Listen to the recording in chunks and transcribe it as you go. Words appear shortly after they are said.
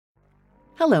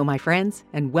Hello, my friends,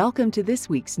 and welcome to this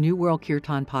week's New World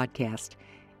Kirtan podcast.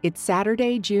 It's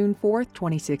Saturday, June 4th,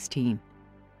 2016.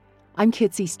 I'm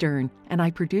Kitsy Stern, and I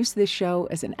produce this show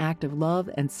as an act of love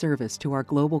and service to our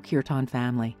global Kirtan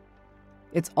family.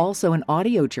 It's also an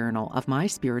audio journal of my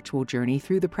spiritual journey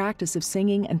through the practice of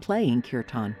singing and playing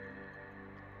Kirtan.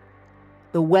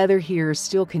 The weather here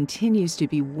still continues to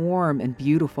be warm and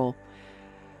beautiful.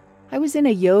 I was in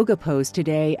a yoga pose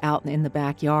today out in the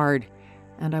backyard,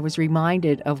 and I was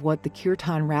reminded of what the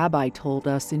Kirtan rabbi told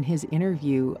us in his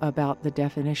interview about the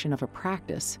definition of a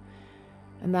practice.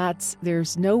 And that's,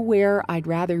 there's nowhere I'd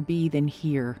rather be than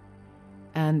here,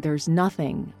 and there's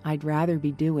nothing I'd rather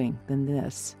be doing than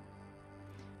this.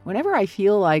 Whenever I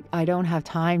feel like I don't have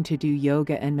time to do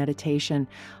yoga and meditation,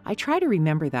 I try to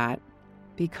remember that,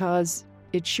 because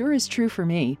it sure is true for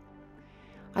me.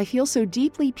 I feel so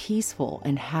deeply peaceful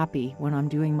and happy when I'm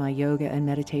doing my yoga and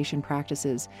meditation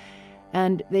practices,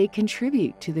 and they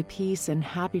contribute to the peace and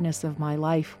happiness of my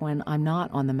life when I'm not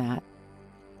on the mat.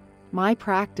 My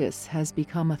practice has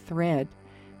become a thread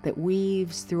that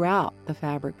weaves throughout the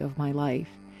fabric of my life,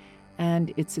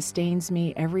 and it sustains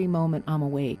me every moment I'm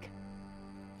awake.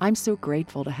 I'm so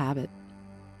grateful to have it.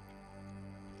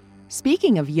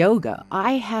 Speaking of yoga,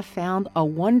 I have found a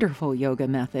wonderful yoga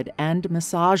method and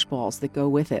massage balls that go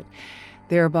with it.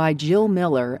 They're by Jill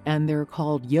Miller, and they're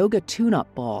called Yoga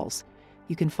Tune-Up Balls.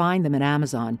 You can find them at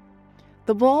Amazon.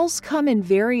 The balls come in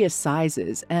various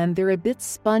sizes, and they're a bit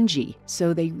spongy,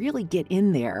 so they really get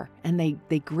in there, and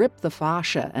they grip the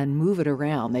fascia and move it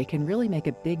around. They can really make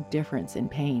a big difference in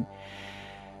pain.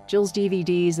 Jill's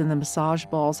DVDs and the massage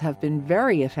balls have been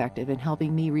very effective in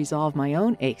helping me resolve my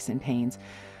own aches and pains.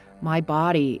 My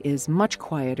body is much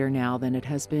quieter now than it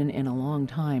has been in a long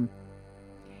time.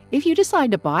 If you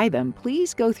decide to buy them,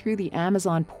 please go through the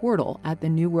Amazon portal at the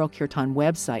New World Kirtan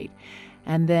website,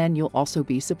 and then you'll also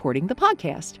be supporting the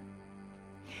podcast.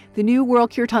 The New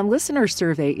World Kirtan Listener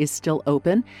Survey is still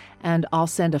open, and I'll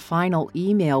send a final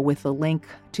email with the link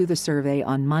to the survey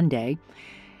on Monday.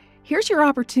 Here's your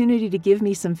opportunity to give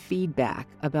me some feedback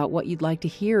about what you'd like to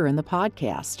hear in the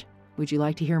podcast. Would you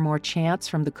like to hear more chants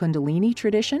from the Kundalini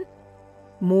tradition?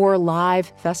 More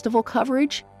live festival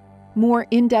coverage? More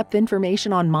in-depth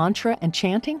information on mantra and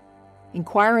chanting?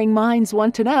 Inquiring minds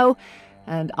want to know,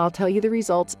 and I'll tell you the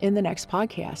results in the next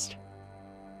podcast.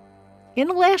 In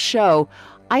the last show,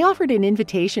 I offered an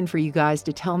invitation for you guys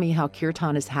to tell me how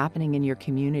Kirtan is happening in your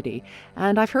community,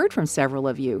 and I've heard from several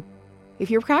of you. If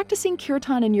you're practicing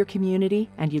Kirtan in your community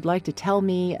and you'd like to tell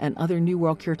me and other New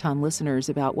World Kirtan listeners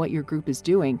about what your group is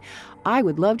doing, I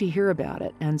would love to hear about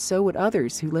it, and so would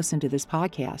others who listen to this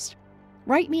podcast.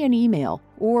 Write me an email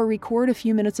or record a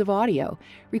few minutes of audio.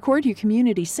 Record your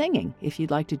community singing if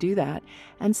you'd like to do that,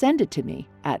 and send it to me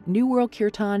at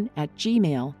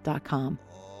newworldkirtan@gmail.com.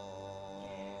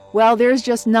 Well, there's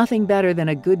just nothing better than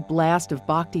a good blast of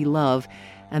bhakti love,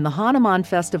 and the Hanuman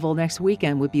Festival next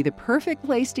weekend would be the perfect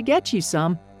place to get you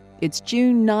some. It's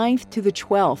June 9th to the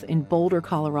 12th in Boulder,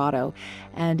 Colorado,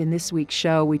 and in this week's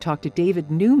show, we talked to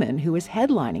David Newman, who is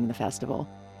headlining the festival.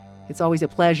 It's always a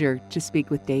pleasure to speak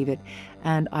with David,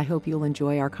 and I hope you'll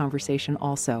enjoy our conversation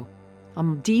also.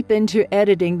 I'm deep into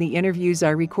editing the interviews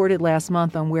I recorded last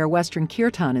month on where Western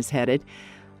Kirtan is headed.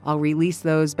 I'll release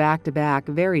those back-to-back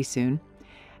very soon.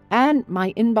 And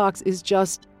my inbox is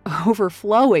just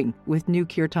overflowing with new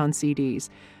Kirtan CDs,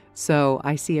 so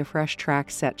I see a fresh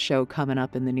track set show coming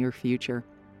up in the near future.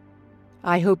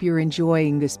 I hope you're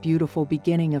enjoying this beautiful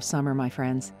beginning of summer, my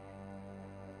friends.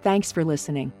 Thanks for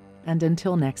listening, and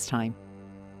until next time,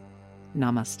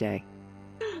 namaste.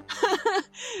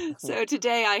 So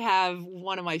today I have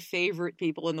one of my favorite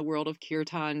people in the world of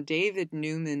Kirtan. David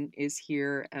Newman is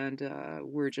here, and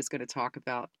we're just going to talk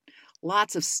about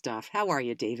lots of stuff. How are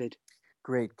you, David?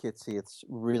 Great, Kitsy. It's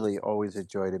really always a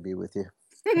joy to be with you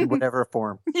in whatever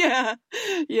form. Yeah.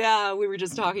 We were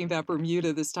just talking about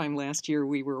Bermuda this time last year.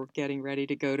 We were getting ready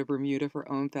to go to Bermuda for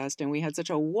OMFest, and we had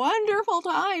such a wonderful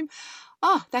time.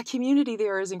 Oh, that community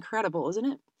there is incredible, isn't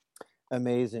it?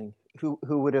 Amazing. Who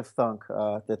would have thunk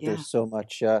that there's so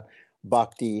much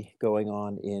bhakti going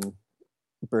on in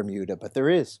Bermuda, but there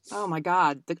is. Oh my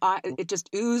God, it just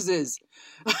oozes,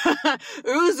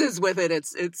 oozes with it.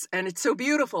 It's so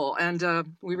beautiful. And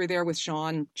we were there with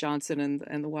Sean Johnson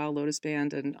and the Wild Lotus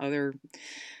Band and other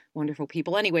wonderful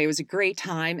people. Anyway, it was a great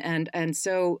time. And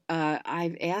so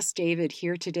I've asked David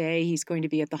here today. He's going to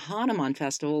be at the Hanuman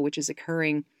Festival, which is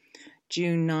occurring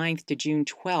June 9th to June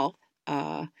 12th.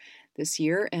 This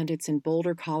year, and it's in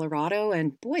Boulder, Colorado.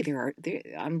 And boy,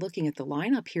 I'm looking at the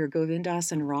lineup here.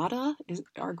 Govindas and Radha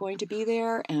are going to be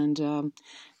there, and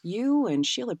you and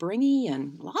Sheila Bringy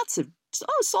and lots of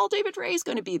oh, Saul David Ray's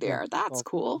going to be Yeah. there. That's Well,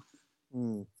 cool.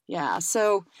 mm. Yeah.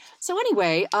 So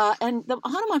anyway, and the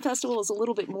Hanuman Festival is a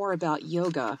little bit more about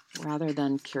yoga rather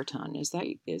than kirtan. Is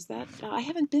that? I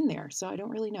haven't been there, so I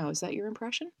don't really know. Is that your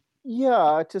impression?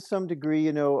 Yeah, to some degree,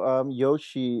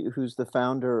 Yoshi, who's the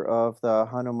founder of the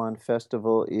Hanuman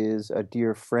Festival, is a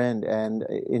dear friend, and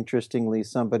interestingly,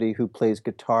 somebody who plays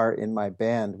guitar in my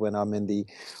band when I'm in the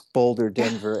Boulder,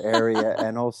 Denver area,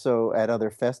 and also at other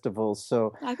festivals.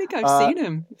 So, I think I've uh, seen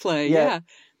him play. yeah,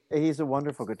 Yeah. he's a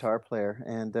wonderful guitar player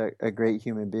and a great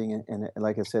human being, and,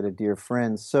 like I said, a dear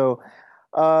friend. So,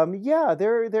 yeah,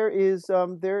 there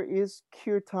is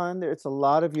kirtan. It's a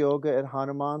lot of yoga at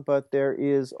Hanuman, but there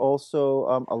is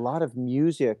also a lot of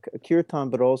music, kirtan,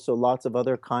 but also lots of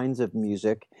other kinds of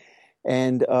music.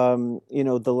 And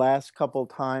the last couple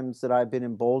times that I've been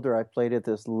in Boulder, I played at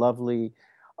this lovely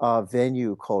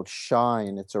venue called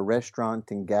Shine. It's a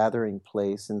restaurant and gathering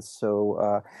place, and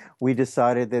so we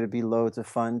decided that it'd be loads of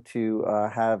fun to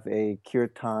have a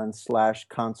kirtan slash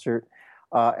concert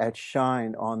at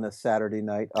Shine on the Saturday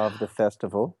night of the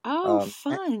festival. Oh,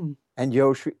 fun. And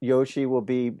Yoshi will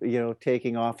be,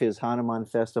 taking off his Hanuman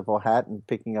Festival hat and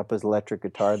picking up his electric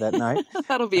guitar that night.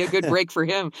 That'll be a good break for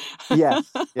him. Yes,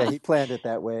 yeah, he planned it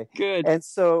that way. Good. And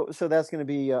so that's going to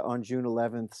be on June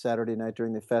 11th, Saturday night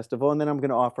during the festival. And then I'm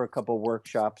going to offer a couple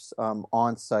workshops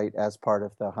on site as part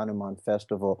of the Hanuman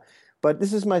Festival. But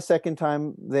this is my second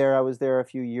time there. I was there a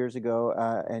few years ago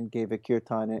and gave a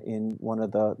kirtan in one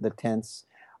of the tents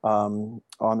on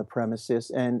the premises.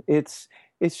 And it's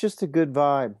just a good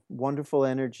vibe, wonderful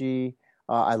energy.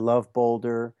 I love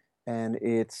Boulder, and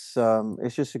it's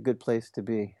just a good place to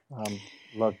be.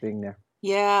 Love being there.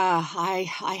 Yeah,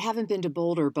 I haven't been to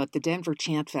Boulder, but the Denver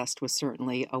Chant Fest was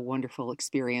certainly a wonderful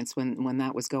experience when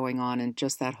that was going on, and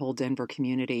just that whole Denver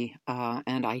community.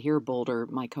 And I hear Boulder.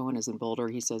 Mike Cohen is in Boulder.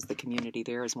 He says the community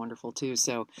there is wonderful too.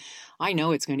 So I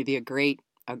know it's going to be a great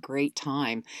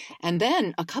time. And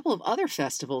then a couple of other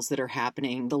festivals that are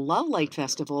happening. The Love Light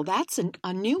Festival, that's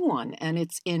a new one, and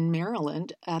it's in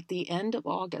Maryland at the end of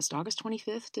August, August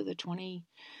 25th to the 20.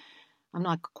 I'm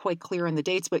not quite clear on the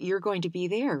dates, but you're going to be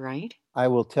there, right? I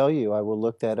will tell you, I will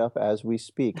look that up as we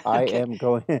speak. I Okay. am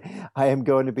going I am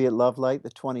going to be at Love Light the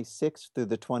 26th through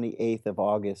the 28th of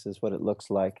August is what it looks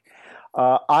like.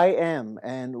 I am,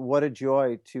 and what a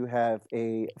joy to have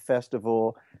a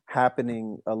festival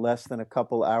happening less than a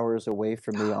couple hours away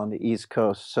from me on the East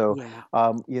Coast. So,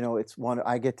 Yeah. it's one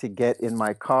I get to get in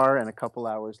my car and a couple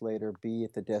hours later be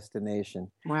at the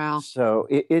destination. Wow. So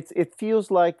it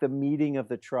feels like the meeting of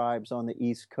the tribes on the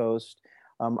East Coast.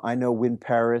 I know Win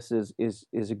Paris is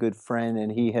a good friend,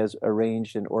 and he has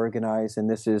arranged and organized, and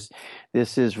this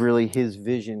is really his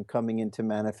vision coming into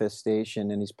manifestation,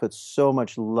 and he's put so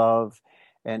much love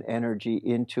and energy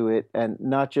into it, and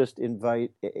not just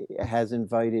has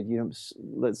invited,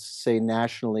 let's say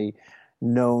nationally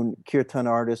known kirtan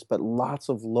artists, but lots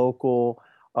of local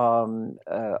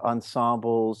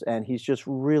ensembles, and he's just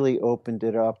really opened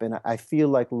it up. And I feel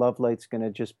like Love Light's going to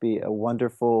just be a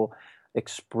wonderful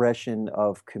expression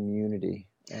of community,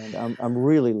 and I'm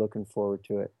really looking forward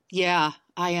to it. Yeah,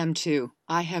 I am too.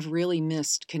 I have really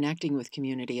missed connecting with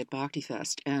community at Bhakti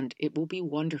Fest, and it will be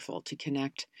wonderful to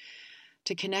connect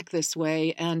this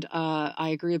way. And I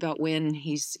agree about Win.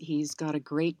 He's got a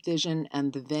great vision,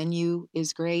 and the venue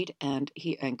is great. And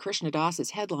Krishna Das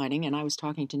is headlining. And I was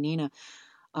talking to Nina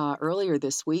earlier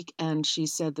this week, and she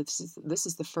said that this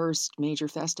is the first major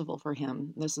festival for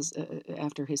him. This is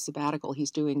after his sabbatical.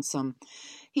 He's doing some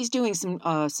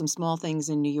small things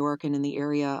in New York and in the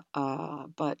area,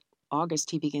 but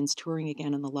August he begins touring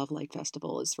again, and the Love Light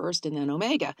Festival is first, and then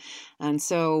Omega. And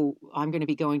so I'm going to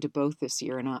be going to both this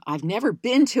year, and I've never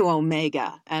been to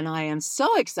Omega, and I am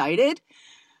so excited.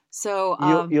 So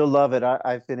You'll love it.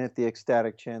 I've been at the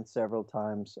Ecstatic Chant several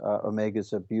times.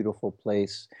 Omega's a beautiful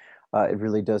place. It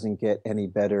really doesn't get any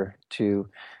better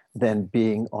than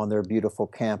being on their beautiful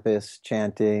campus,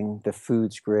 chanting. The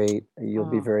food's great. You'll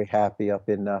be oh, very happy up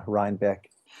in Rhinebeck.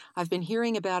 I've been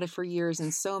hearing about it for years,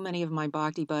 and so many of my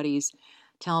Bhakti buddies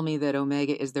tell me that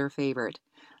Omega is their favorite.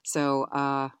 So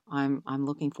I'm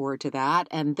looking forward to that.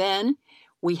 And then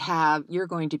you're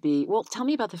going to be, well, tell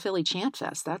me about the Philly Chant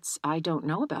Fest. I don't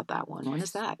know about that one. When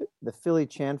is that? The Philly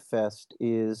Chant Fest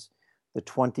is the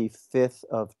 25th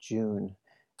of June.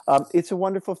 It's a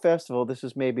wonderful festival. This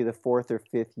is maybe the fourth or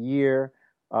fifth year.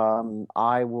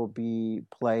 I will be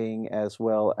playing as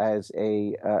well as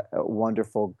a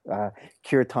wonderful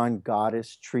kirtan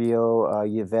goddess trio,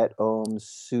 Yvette Ohms,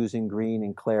 Susan Green,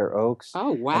 and Claire Oakes.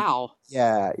 Oh, And wow.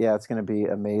 yeah, yeah, it's going to be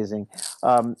amazing.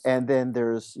 And then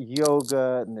there's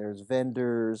yoga and there's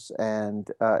vendors, and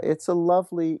it's a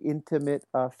lovely, intimate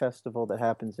festival that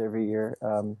happens every year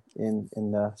in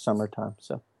the summertime.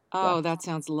 So, yeah. Oh, that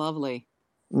sounds lovely.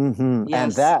 And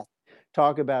Yes. that,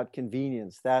 talk about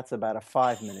convenience. That's about a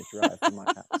 5 minute drive from my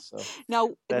house. So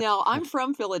that Now I'm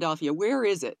from Philadelphia. Where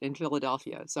is it in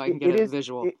Philadelphia so I can get it a is.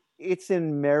 visual? It's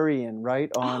in Marion, right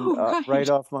on, Oh, right right.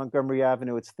 off Montgomery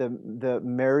Avenue. It's the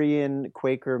Marion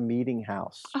Quaker Meeting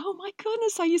House. Oh my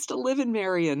goodness, I used to live in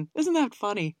Marion. Isn't that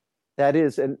funny? That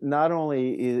is, and not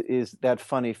only is that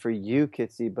funny for you,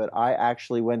 Kitsy, but I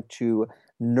actually went to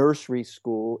nursery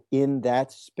school in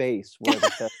that space where the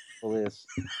festival is.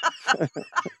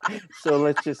 So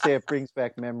let's just say it brings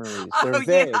back memories. They're Oh yeah,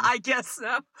 vague. I guess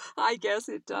so. I guess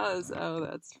it does. Oh,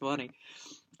 that's funny.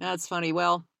 That's funny.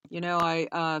 Well,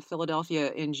 I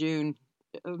Philadelphia in June.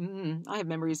 I have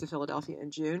memories of Philadelphia in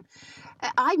June.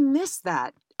 I miss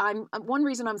that. I'm one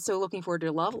reason I'm so looking forward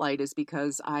to Love Light is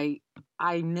because I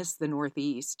miss the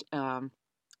Northeast.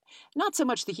 Not so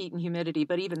much the heat and humidity,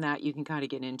 but even that you can kind of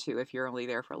get into if you're only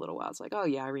there for a little while. It's like, oh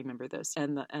yeah, I remember this,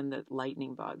 and the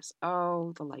lightning bugs.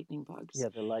 Oh, the lightning bugs. Yeah,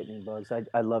 the lightning bugs.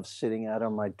 I love sitting out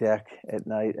on my deck at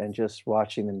night and just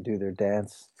watching them do their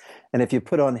dance. And if you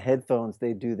put on headphones,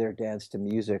 they do their dance to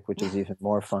music, which is even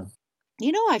more fun.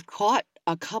 I've caught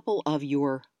a couple of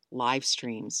your live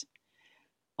streams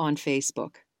on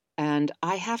Facebook, and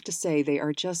I have to say they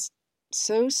are just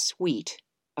so sweet.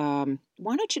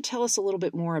 Why don't you tell us a little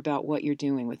bit more about what you're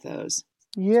doing with those?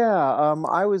 Yeah,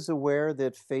 I was aware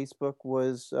that Facebook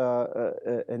was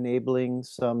enabling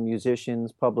some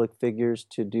musicians, public figures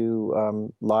to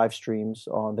do live streams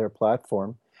on their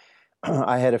platform.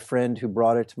 I had a friend who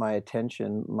brought it to my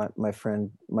attention. My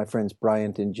friends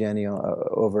Bryant and Jenny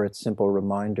over at Simple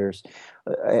Reminders,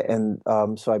 and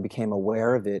so I became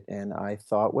aware of it. And I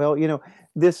thought, well,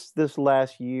 this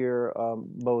last year,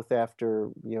 both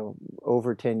after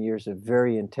over 10 years of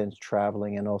very intense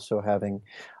traveling and also having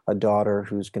a daughter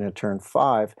who's going to turn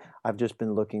 5, I've just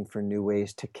been looking for new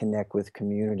ways to connect with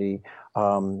community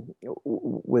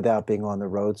without being on the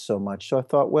road so much. So I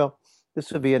thought, well,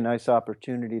 this would be a nice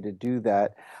opportunity to do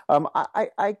that.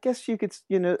 I guess you could,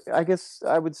 I guess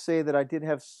I would say that I did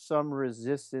have some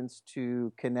resistance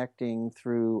to connecting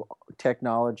through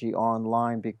technology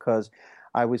online because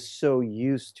I was so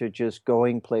used to just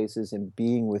going places and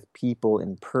being with people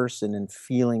in person and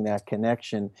feeling that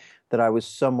connection that I was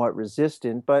somewhat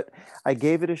resistant. But I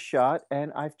gave it a shot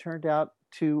and I've turned out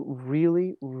to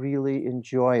really, really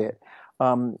enjoy it.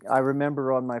 I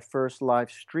remember on my first live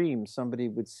stream, somebody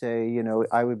would say,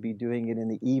 I would be doing it in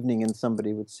the evening, and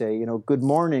somebody would say, good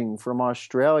morning from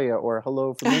Australia, or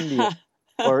hello from India,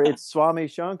 or it's Swami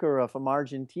Shankara from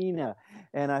Argentina.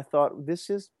 And I thought, this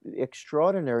is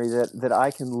extraordinary that I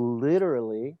can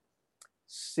literally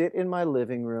sit in my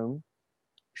living room,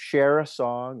 share a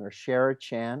song or share a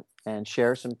chant and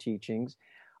share some teachings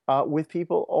with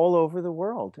people all over the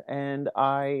world, and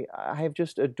I have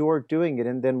just adored doing it.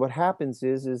 And then what happens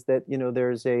is that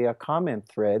there's a comment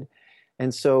thread,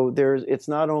 and so it's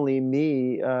not only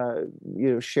me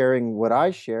sharing what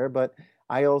I share, but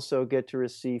I also get to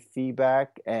receive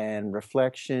feedback and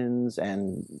reflections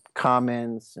and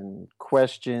comments and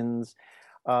questions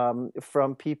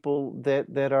from people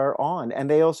that are on, and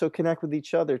they also connect with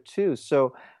each other too.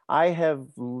 So I have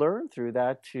learned through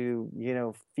that to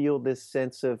feel this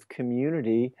sense of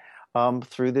community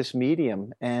through this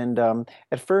medium. And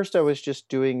at first, I was just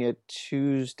doing it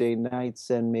Tuesday nights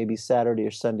and maybe Saturday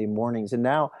or Sunday mornings, and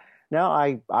now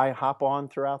I hop on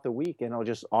throughout the week, and I'll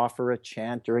just offer a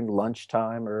chant during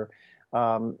lunchtime or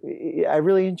I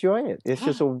really enjoy it. It's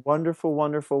just a wonderful,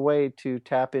 wonderful way to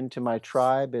tap into my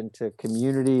tribe and to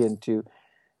community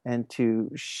and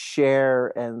to share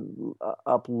and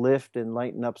uplift and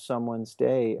lighten up someone's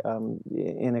day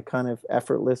in a kind of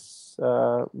effortless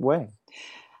way.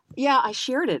 Yeah, I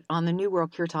shared it on the New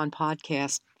World Kirtan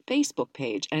podcast Facebook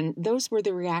page, and those were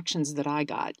the reactions that I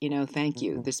got. Thank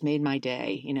you. Mhm. This made my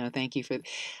day. Thank you for.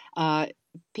 Uh,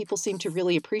 People seem to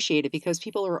really appreciate it because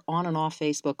people are on and off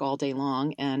Facebook all day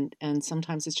long, and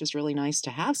sometimes it's just really nice to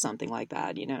have something like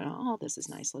that. Oh, this is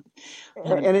nice. Have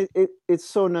an And it's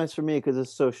so nice for me because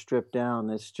it's so stripped down.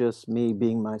 It's just me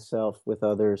being myself with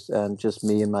others, and just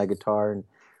me and my guitar, and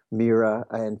Mira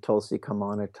and Tulsi come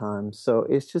on at times. So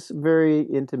it's just very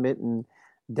intimate and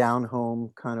down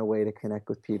home kind of way to connect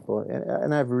with people,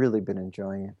 and I've really been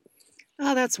enjoying it.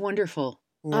 Oh, that's wonderful.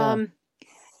 Yeah. Um,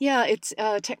 Yeah, it's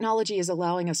technology is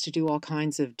allowing us to do all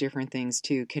kinds of different things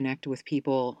to connect with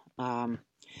people. And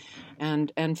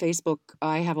Facebook,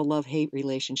 I have a love-hate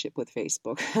relationship with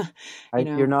Facebook. You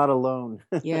You're know, not alone.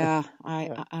 yeah, I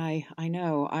Yeah. I I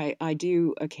know. I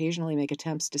do occasionally make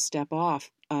attempts to step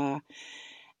off,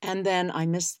 and then I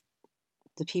miss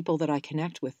the people that I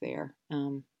connect with there.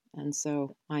 And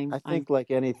so I I'm think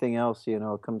like anything else, it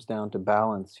comes down to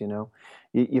balance,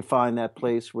 You find that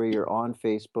place where you're on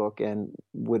Facebook and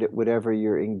whatever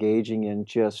you're engaging in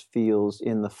just feels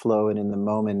in the flow and in the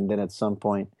moment. And then at some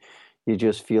point you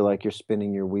just feel like you're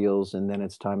spinning your wheels and then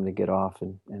it's time to get off.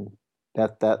 And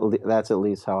that's at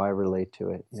least how I relate to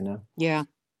it. Yeah,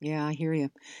 yeah, I hear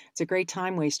you. It's a great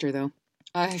time waster, though.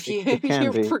 If It, you it if can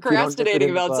you're be if you don't nip it procrastinating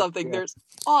in the about bud. something, Yeah. there's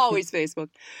always Facebook.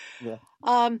 Yeah.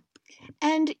 Um,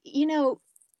 and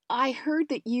I heard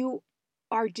that you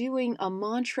are doing a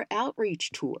mantra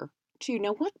outreach tour too.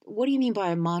 Now, what do you mean by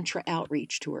a mantra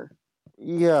outreach tour?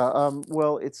 Yeah,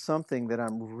 well, it's something that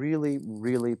I'm really,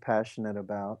 really passionate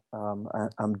about.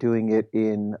 I'm doing it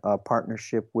in a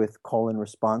partnership with Call and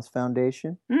Response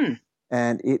Foundation, Hmm.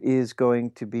 and it is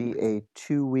going to be a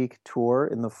 2-week tour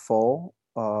in the fall,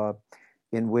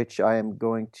 in which I am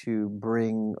going to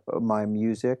bring my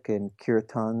music and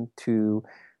kirtan to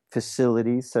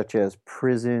facilities such as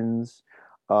prisons,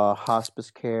 hospice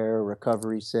care,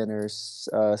 recovery centers,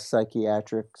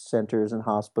 psychiatric centers, and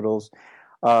hospitals.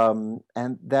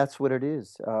 And that's what it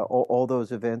is. All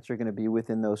those events are going to be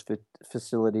within those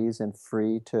facilities and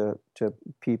free to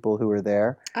people who are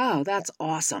there. Oh, that's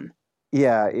awesome.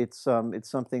 Yeah, it's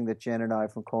something that Jen and I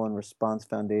from Colon Response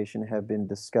Foundation have been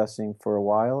discussing for a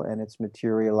while, and it's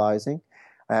materializing.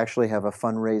 I actually have a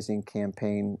fundraising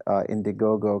campaign,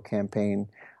 Indiegogo campaign,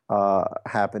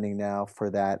 happening now for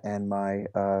that, and my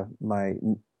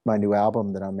new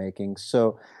album that I'm making.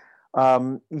 So,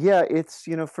 yeah, it's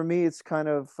for me, it's kind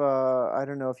of I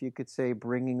don't know if you could say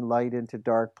bringing light into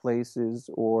dark places,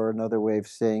 or another way of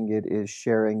saying it is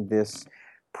sharing this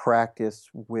practice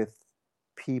with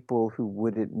people who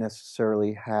wouldn't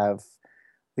necessarily have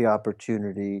the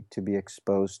opportunity to be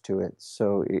exposed to it.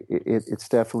 So it's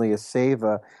definitely a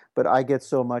seva, but I get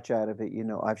so much out of it.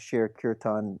 I've shared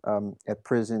kirtan at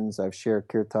prisons. I've shared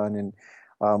kirtan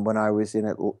when I was in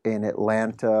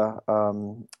Atlanta.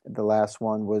 The last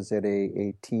one was at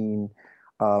a teen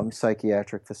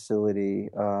psychiatric facility,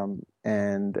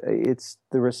 and it's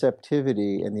the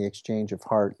receptivity and the exchange of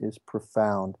heart is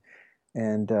profound.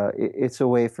 And it's a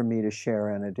way for me to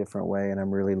share in a different way, and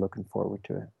I'm really looking forward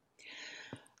to it.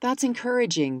 That's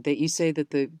encouraging that you say that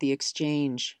the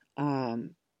exchange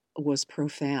was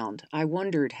profound. I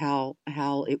wondered how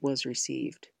it was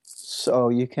received. So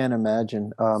you can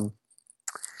imagine. I'm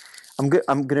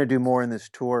gonna do more in this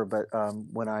tour, but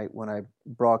when I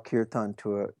brought kirtan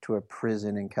to a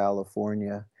prison in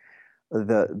California,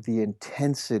 the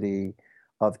intensity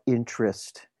of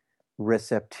interest,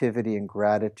 receptivity, and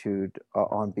gratitude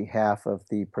on behalf of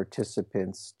the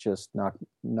participants just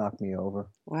knocked me over.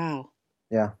 Wow,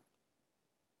 Yeah,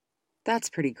 that's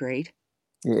pretty great.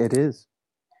 it is.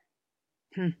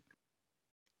 Hmm.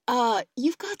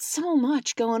 You've got so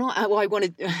much going on. Well, I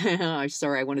wanted, I'm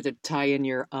sorry, I wanted to tie in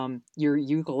your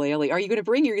ukulele. Are you going to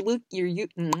bring I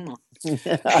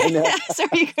know. so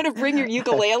are you going to bring your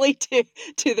ukulele to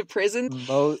the prison?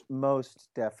 Most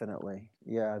definitely.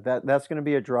 Yeah, that's going to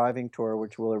be a driving tour,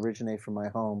 which will originate from my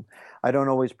home. I don't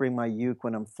always bring my uke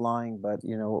when I'm flying, but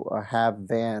a Have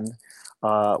van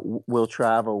will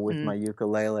travel with Hmm. my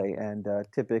ukulele, and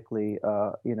typically,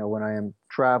 when I am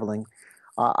traveling,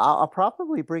 I'll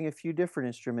probably bring a few different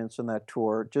instruments on that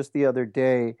tour. Just the other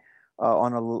day,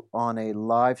 on a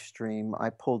live stream, I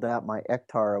pulled out my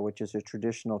ektara, which is a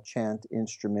traditional chant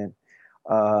instrument,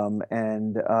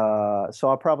 and so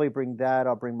I'll probably bring that.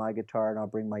 I'll bring my guitar and I'll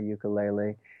bring my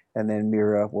ukulele, and then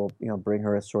Mira will, bring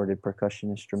her assorted percussion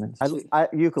instruments. Sweet.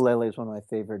 Ukulele is one of my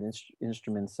favorite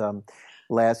instruments.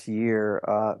 Last year,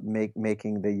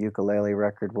 making the ukulele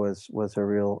record was a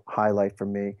real highlight for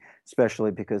me,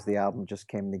 especially because the album just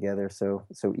came together so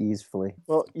easily.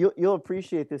 Well, you'll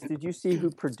appreciate this. Did you see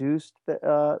who produced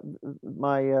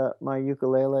my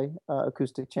ukulele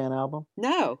acoustic chant album?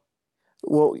 No.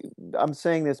 Well, I'm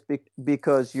saying this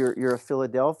because you're a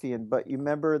Philadelphian, but you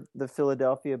remember the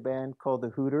Philadelphia band called the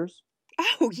Hooters?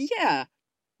 Oh, yeah.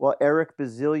 Well, Eric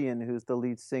Bazillion, who's the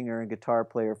lead singer and guitar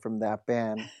player from that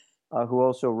band, who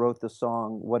also wrote the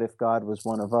song "What If God Was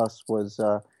One of Us," was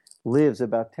lives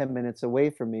about 10 minutes away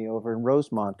from me over in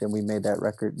Rosemont, and we made that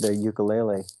record, the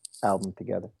ukulele album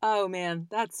together. Oh man,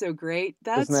 that's so great.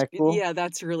 Isn't that cool? Yeah,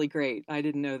 that's really great. I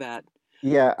didn't know that.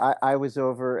 Yeah, I was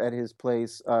over at his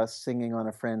place singing on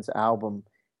a friend's album,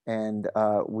 and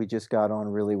we just got on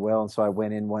really well. And so I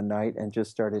went in one night and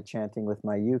just started chanting with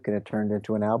my uke, and it turned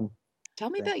into an album Tell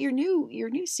me thing. about your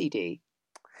new CD.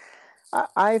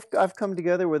 I've come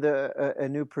together with a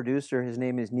new producer. His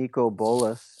name is Nico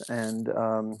Bolas, and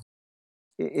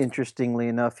interestingly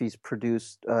enough, he's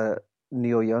produced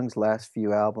Neil Young's last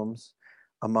few albums,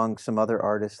 among some other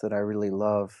artists that I really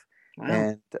love. Wow.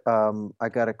 And I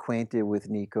got acquainted with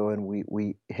Nico, and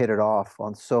we hit it off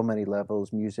on so many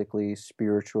levels, musically,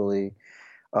 spiritually.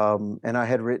 And I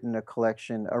had written a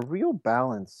collection, a real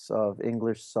balance of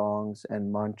English songs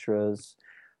and mantras.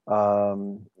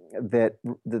 That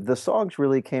the songs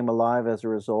really came alive as a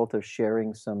result of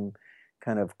sharing some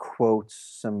kind of quotes,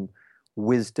 some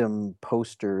wisdom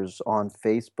posters on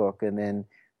Facebook, and then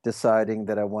deciding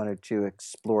that I wanted to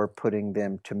explore putting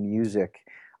them to music.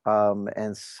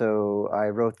 And so I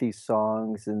wrote these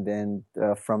songs, and then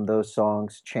from those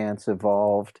songs, chants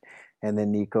evolved. And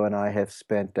then Nico and I have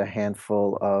spent a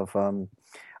handful of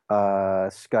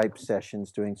Skype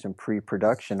sessions doing some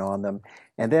pre-production on them.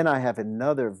 And then I have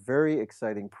another very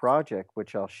exciting project,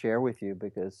 which I'll share with you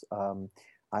because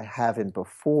I haven't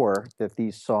before, that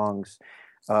these songs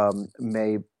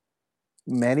may,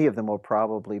 many of them will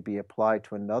probably be applied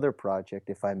to another project,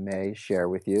 if I may share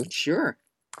with you. Sure.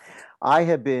 I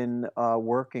have been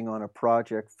working on a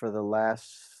project for the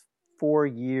last 4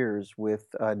 years with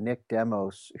Nick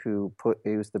Demos,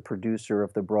 who's the producer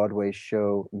of the Broadway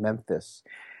show Memphis.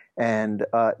 And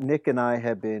Nick and I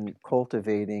have been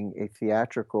cultivating a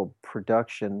theatrical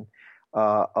production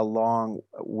along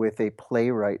with a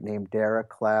playwright named Dara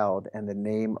Cloud. And the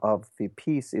name of the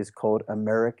piece is called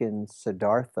American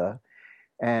Siddhartha.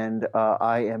 And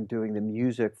I am doing the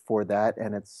music for that,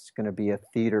 and it's going to be a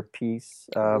theater piece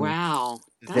Wow.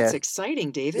 That's that exciting,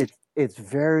 David. it's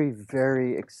very,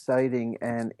 very exciting,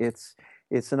 and it's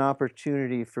an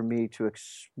opportunity for me to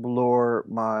explore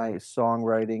my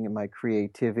songwriting and my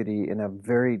creativity in a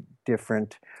very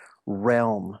different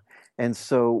realm. And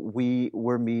so we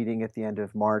were meeting at the end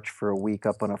of March for a week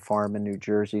up on a farm in New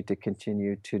Jersey to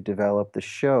continue to develop the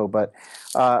show. But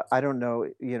I don't know,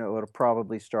 it'll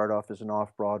probably start off as an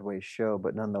off-Broadway show,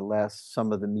 but nonetheless,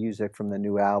 some of the music from the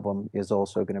new album is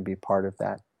also going to be part of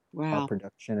that Wow.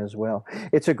 production as well.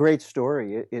 It's a great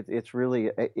story. It's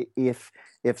really if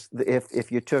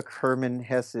you took Hermann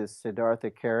Hesse's Siddhartha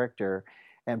character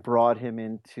and brought him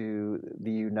into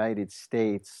the United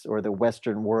States or the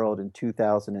Western world in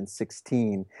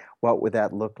 2016, what would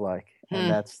that look like? And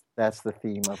Hmm. that's the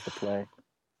theme of the play.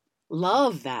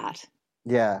 Love that.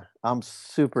 Yeah, I'm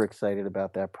super excited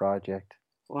about that project.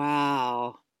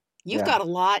 Wow. You've Yeah. got a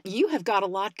lot. You have got a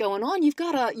lot going on. You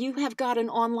have got an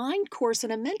online course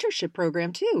and a mentorship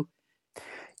program too.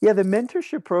 Yeah, the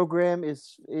mentorship program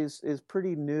is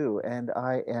pretty new, and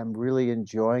I am really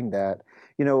enjoying that.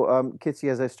 Kitsy,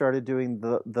 as I started doing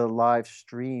the live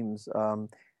streams,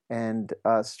 and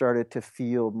started to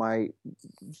feel my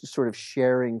sort of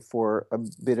sharing for a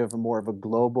bit of a more of a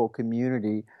global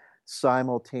community,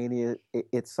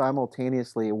 it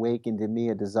simultaneously awakened in me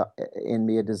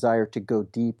a desire to go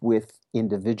deep with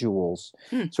individuals,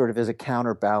 Hmm. sort of as a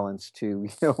counterbalance to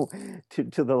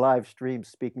to the live stream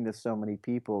speaking to so many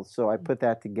people. So I put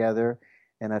that together,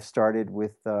 and I've started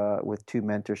with two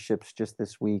mentorships just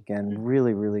this week, and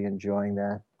really, really enjoying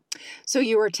that. So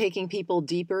you are taking people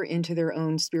deeper into their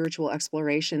own spiritual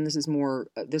exploration. This is more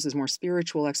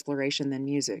spiritual exploration than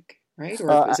music, right?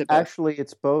 Or is it both? Actually,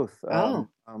 it's both. Oh,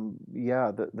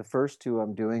 Yeah, the first two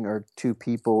I'm doing are two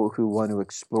people who want to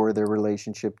explore their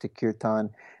relationship to kirtan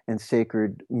and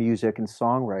sacred music and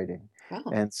songwriting,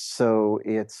 oh, and so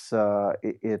it's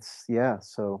yeah,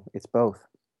 so it's both.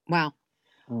 wow.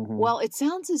 Hmm. Well, it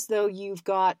sounds as though you've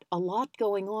got a lot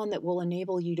going on that will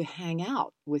enable you to hang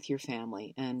out with your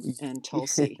family and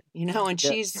Tulsi, and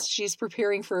Yeah, she's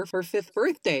preparing for her fifth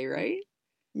birthday, right?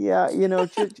 yeah,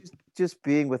 just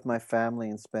being with my family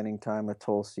and spending time with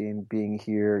Tulsi and being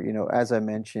here, as I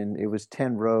mentioned, it was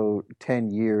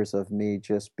 10 years of me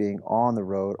just being on the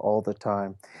road all the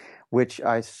time, which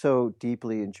I so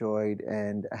deeply enjoyed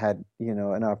and had,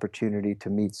 an opportunity to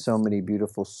meet so many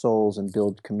beautiful souls and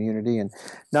build community. And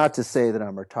not to say that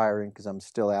I'm retiring because I'm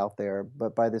still out there,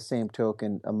 but by the same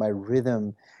token, my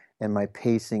rhythm and my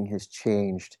pacing has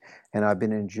changed, and I've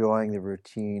been enjoying the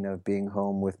routine of being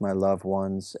home with my loved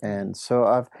ones. And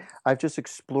so I've just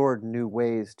explored new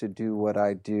ways to do what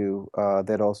I do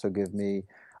that also give me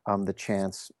the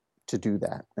chance to do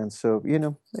that. And so,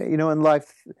 in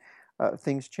life,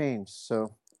 things change,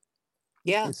 so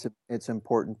Yeah, it's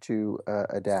important to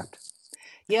adapt.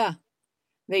 yeah,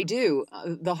 they do.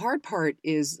 The hard part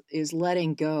is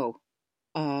letting go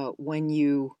when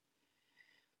you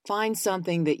find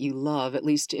something that you love, at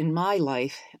least in my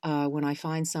life, when I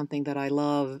find something that I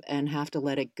love and have to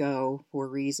let it go for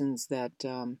reasons that,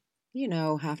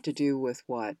 have to do with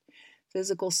what?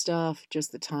 Physical stuff,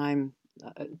 just the timing,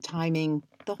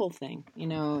 the whole thing,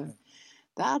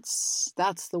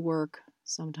 that's the work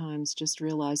sometimes, just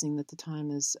realizing that the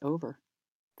time is over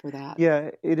for that.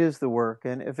 Yeah, it is the work,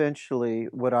 and eventually,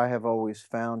 what I have always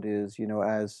found is,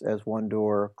 as one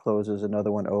door closes,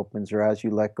 another one opens, or as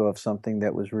you let go of something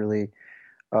that was really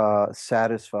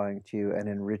satisfying to you and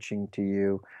enriching to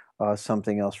you,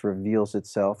 something else reveals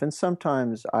itself. And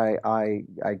sometimes I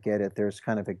get it. There's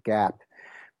kind of a gap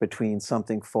between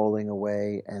something falling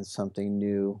away and something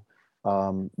new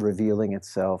revealing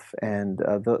itself, and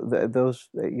those,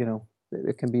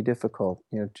 it can be difficult,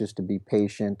 just to be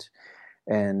patient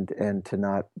and to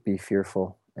not be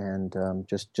fearful and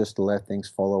just to let things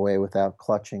fall away without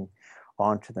clutching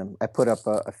onto them. I put up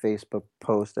a Facebook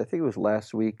post, I think it was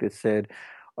last week, that said,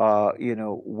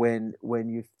 when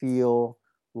you feel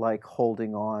like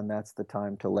holding on, that's the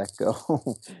time to let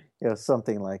go.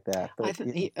 Something like that. But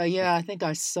Yeah, I think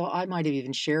I might have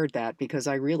even shared that because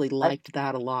I really I liked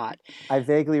that a lot. I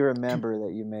vaguely remember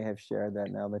that you may have shared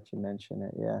that now that you mention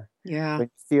it. Yeah. Yeah, When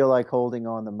you feel like holding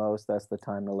on the most, that's the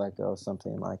time to let go,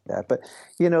 something like that. But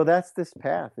that's this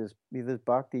path, is this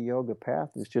bhakti yoga path,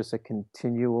 is just a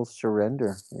continual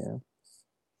surrender. Yeah.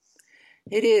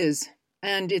 it is,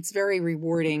 and it's very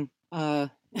rewarding.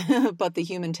 But the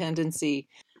human tendency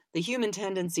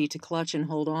to clutch and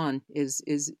hold on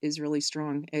is really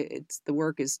strong. It's the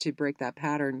work is to break that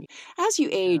pattern. As you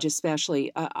Yeah. age,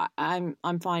 especially,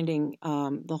 I'm finding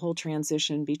the whole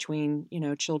transition between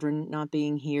children not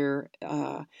being here,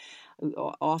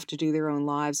 off to do their own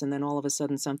lives, and then all of a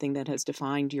sudden something that has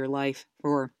defined your life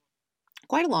for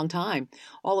quite a long time,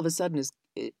 all of a sudden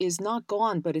is not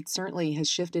gone, but it certainly has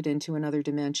shifted into another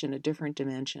dimension, a different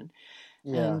dimension.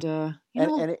 Yeah. And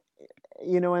And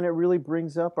and it really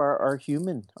brings up our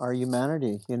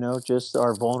humanity, just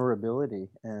our vulnerability.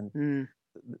 And mm,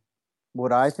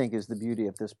 what I think is the beauty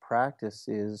of this practice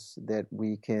is that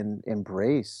we can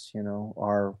embrace,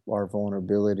 our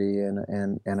vulnerability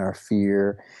and our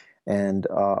fear and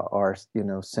our,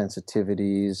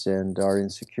 sensitivities and our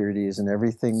insecurities and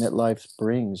everything that life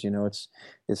brings.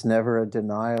 It's never a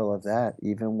denial of that,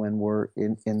 even when we're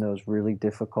in those really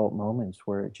difficult moments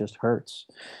where it just hurts.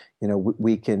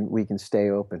 We can stay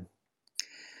open.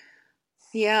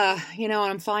 yeah,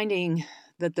 I'm finding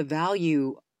that the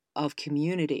value of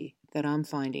community that I'm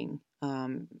finding,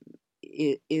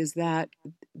 is that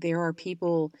there are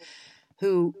people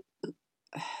who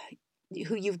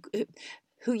who you've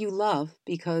who you love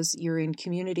because you're in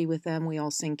community with them. We all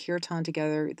sing kirtan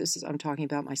together. I'm talking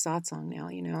about my satsang now,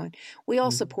 and we all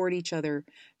Mhm. support each other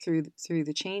through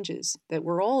the changes that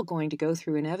we're all going to go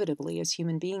through inevitably as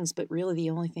human beings. But really, the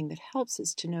only thing that helps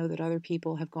is to know that other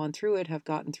people have gone through it, have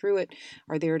gotten through it,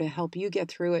 are there to help you get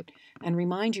through it, and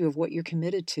remind you of what you're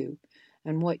committed to,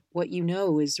 and what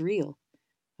is real.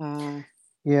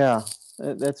 Yeah,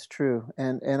 that's true.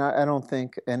 And I don't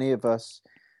think any of us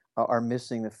are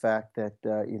missing the fact that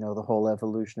the whole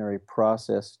evolutionary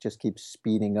process just keeps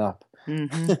speeding up.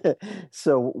 Mm-hmm.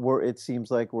 So it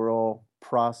seems like we're all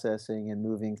processing and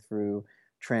moving through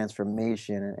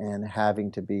transformation and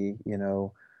having to be,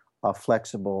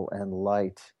 flexible and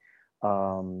light.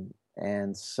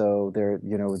 And so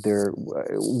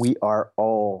we are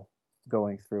all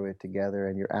going through it together.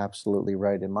 And you're absolutely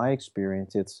right. In my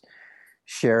experience, it's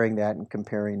sharing that and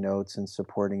comparing notes and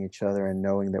supporting each other and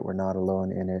knowing that we're not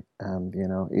alone in it,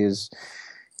 is,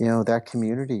 that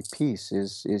community piece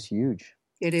is huge.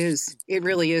 It is. It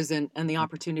really is, and the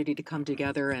opportunity to come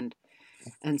together and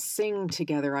sing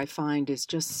together, I find, is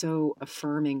just so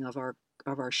affirming of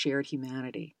our shared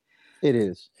humanity. It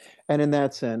is. And in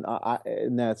that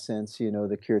sense,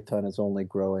 the kirtan is only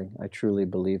growing. I truly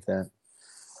believe that.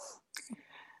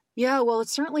 Yeah, well,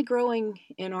 it's certainly growing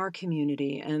in our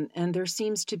community, and there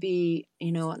seems to be,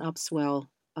 an upswell.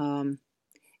 Um,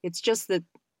 it's just that,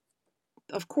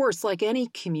 of course, like any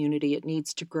community, it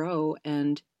needs to grow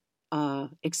and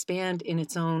expand in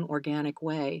its own organic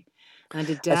way and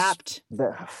Es- adapt.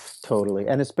 that, totally.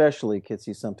 And especially,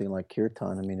 Kitsy, something like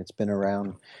kirtan. I mean, it's been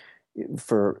around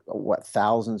for what,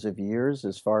 thousands of years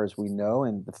as far as we know,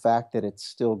 and the fact that it's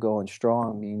still going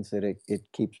strong means that it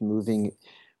keeps moving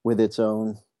with its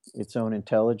own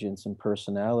intelligence and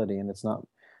personality, and it's not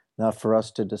for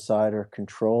us to decide or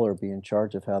control or be in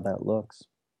charge of how that looks,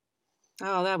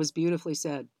 Oh, that was beautifully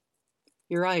said.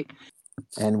 You're right,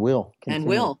 and will and continue.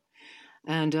 will.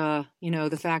 And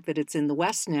the fact that it's in the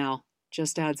West now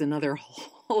just adds another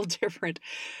whole different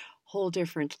whole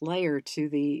different layer to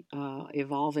the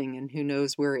evolving, and who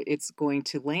knows where it's going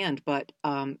to land. But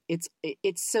it's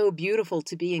so beautiful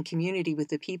to be in community with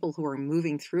the people who are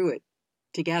moving through it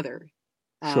together.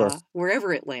 Sure.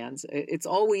 Wherever it lands, it's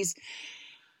always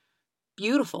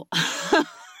beautiful.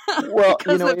 Well,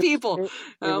 because the people. it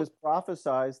was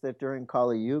prophesized that during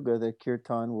Kali Yuga that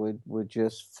kirtan would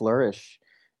just flourish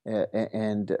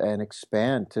and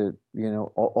expand to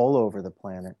all over the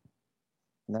planet,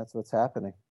 and that's what's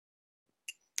happening.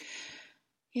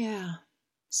 Yeah.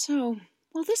 So,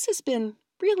 well, this has been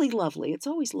really lovely. It's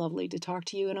always lovely to talk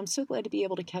to you, and I'm so glad to be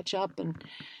able to catch up and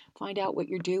find out what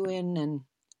you're doing, and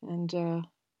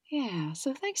yeah.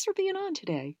 So, thanks for being on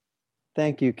today.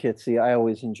 Thank you, Kitsy. I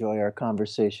always enjoy our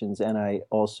conversations, and I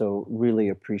also really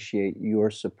appreciate your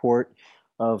support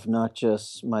of not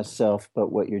just myself,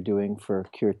 but what you're doing for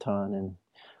kirtan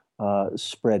and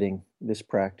spreading this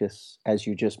practice, as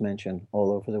you just mentioned,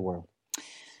 all over the world.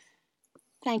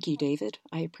 Thank you, David.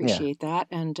 I appreciate that.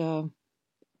 And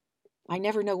I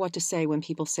never know what to say when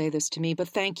people say this to me, but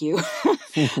thank you. I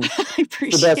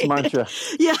appreciate the best mantra.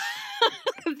 Yeah.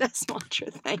 The best mantra.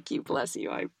 Thank you. Bless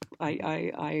you. I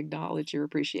acknowledge your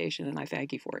appreciation, and I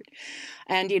thank you for it.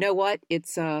 And you know what?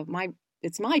 It's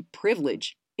my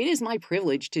privilege. It is my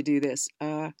privilege to do this.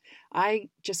 I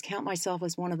just count myself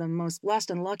as one of the most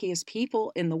blessed and luckiest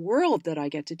people in the world that I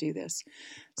get to do this.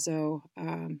 So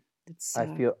it's.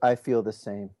 I feel the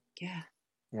same. Yeah.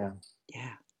 Yeah.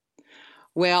 Yeah.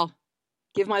 Well,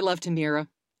 give my love to Mira.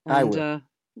 And, I will.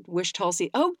 Wish Tulsi.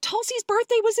 Oh, Tulsi's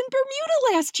birthday was in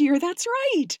Bermuda last year. That's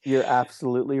right. You're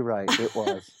absolutely right. It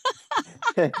was.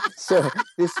 So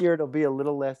this year it'll be a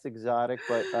little less exotic,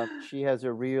 but she has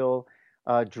a real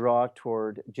draw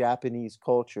toward Japanese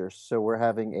culture. So we're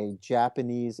having a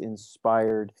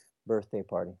Japanese-inspired birthday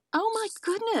party. Oh my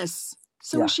goodness!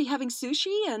 So Yeah. Is she having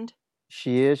sushi and?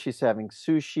 She is. She's having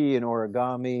sushi and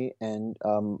origami, and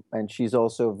she's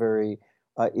also very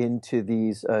into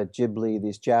these Ghibli,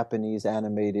 these Japanese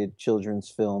animated children's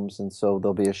films, and so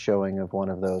there'll be a showing of one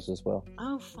of those as well.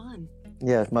 Oh, fun!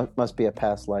 Yeah, it must be a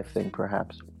past life thing,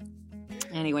 perhaps.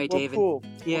 Anyway, Well, David. cool.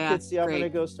 Yeah, well, Kitsy, I'm great.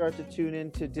 going to go start to tune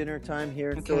in to dinner time here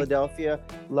in Okay. Philadelphia.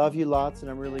 Love you lots, and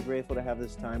I'm really grateful to have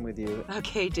this time with you.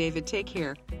 Okay, David. Take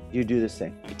care. You do the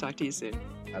same. I'll talk to you soon.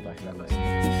 Bye-bye. Bye-bye.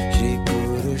 Shri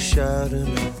Guru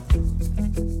Sharanam,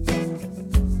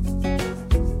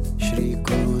 Shri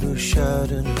Guru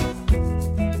Sharanam,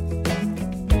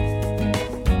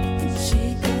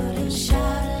 Shri Guru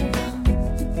Sharanam,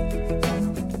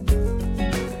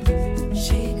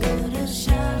 Shri Guru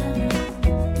Sharanam,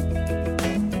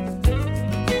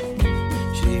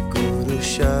 Shri Guru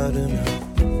Sharanam,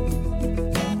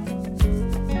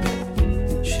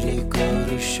 Shri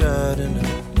Guru Sharanam.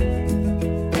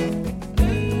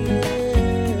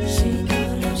 Shri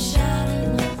Guru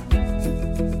Sharanam,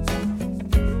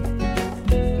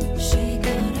 Shri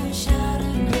Guru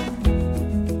Sharanam,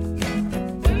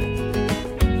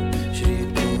 Shri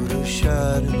Guru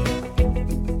Sharanam,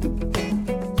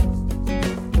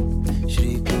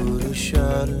 Shri Guru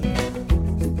Sharanam,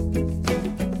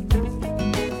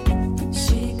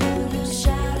 Shri Guru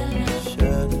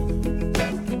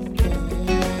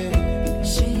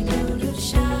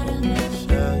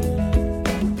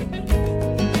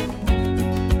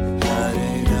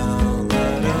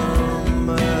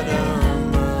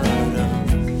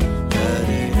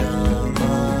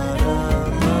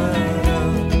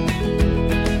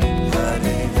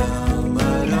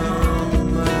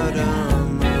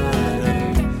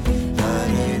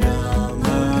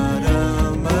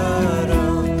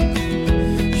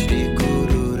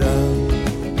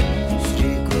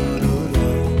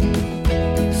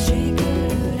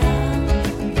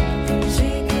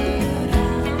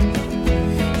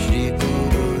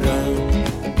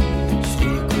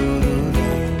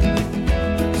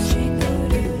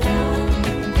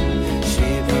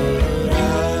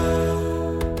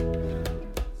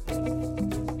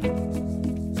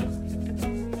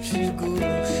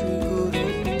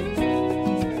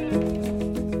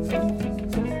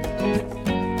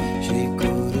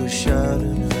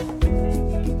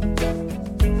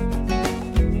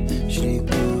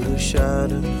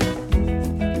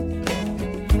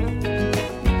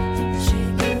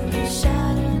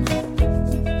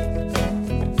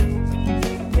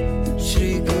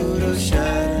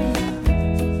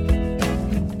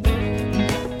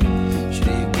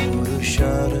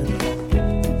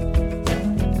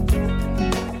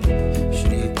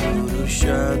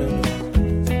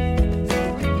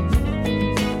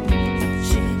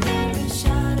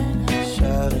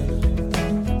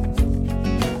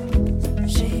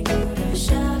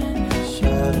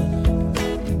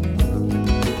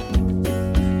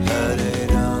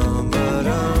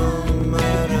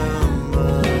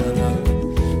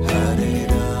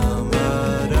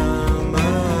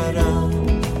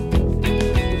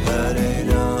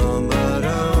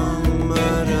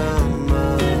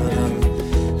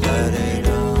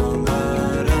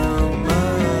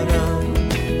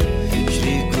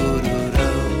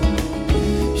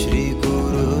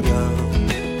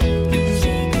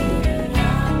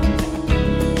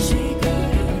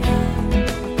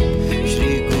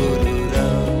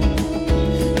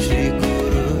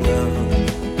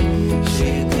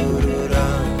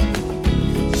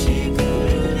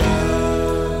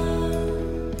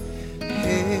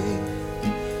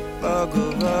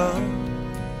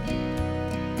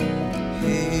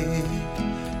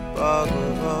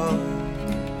Bhagavan.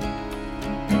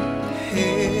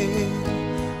 Hey,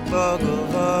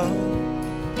 Bhagavan.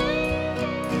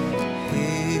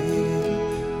 Hey,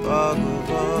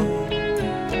 Bhagavan.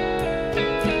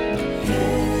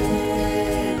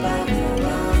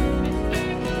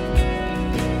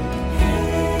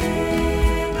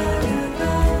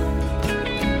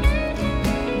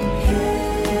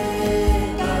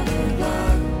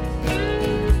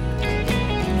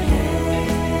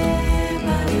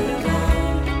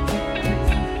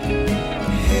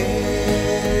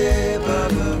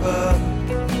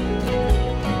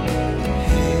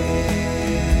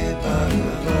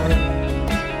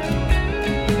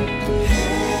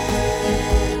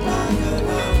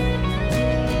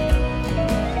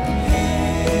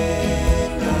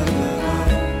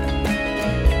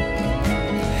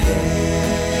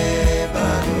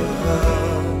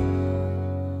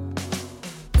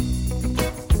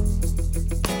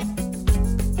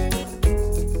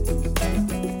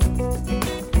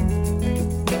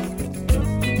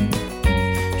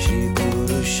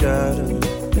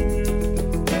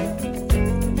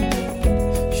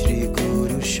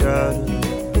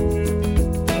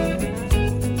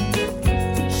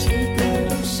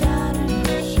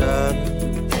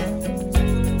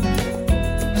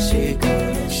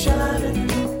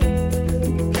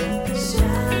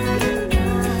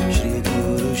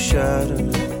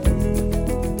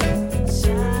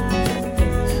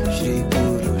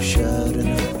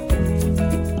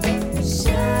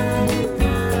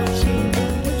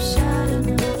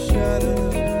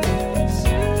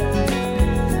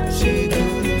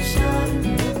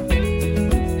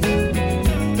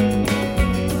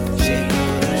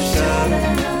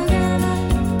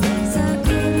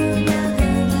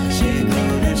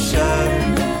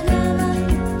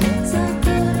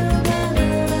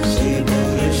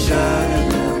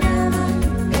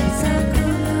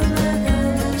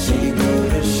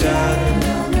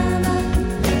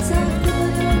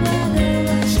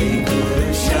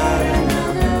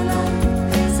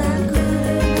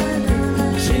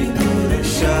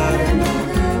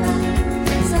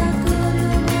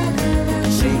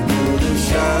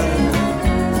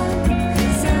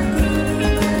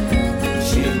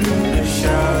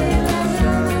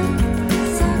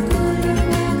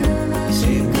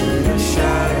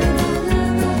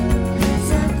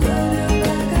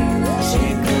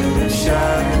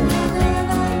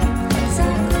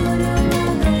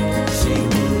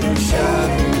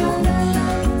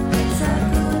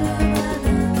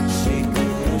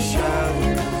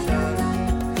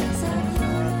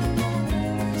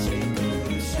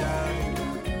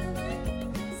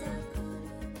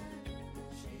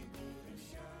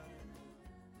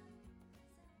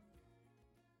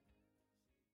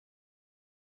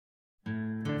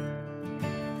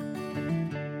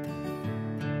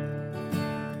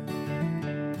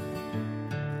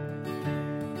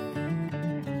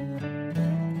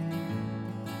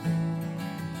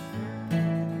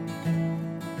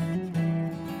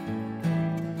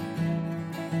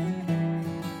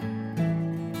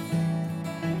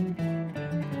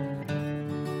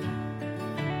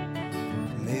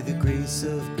 grace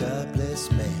of God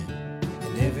bless man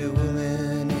and every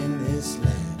woman in this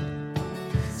land.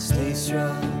 Stay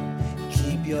strong,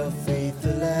 keep your faith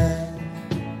alive.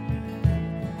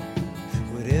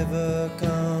 Whatever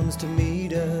comes to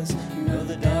meet us, know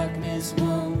the darkness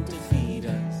won't defeat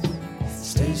us.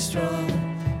 Stay strong,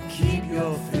 keep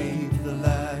your faith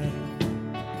alive.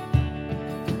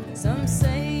 Some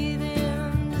say the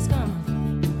end is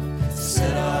coming,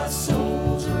 Set our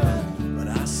souls running, but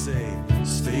I say,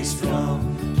 stay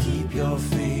strong, keep your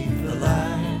faith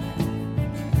alive.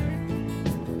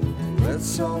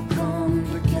 Let's all come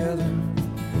together,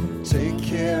 take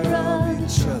care of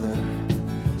each other.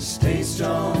 Stay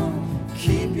strong,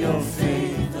 keep your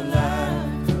faith alive.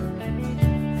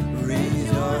 Raise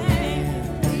your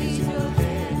hand, raise your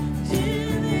hand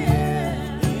in the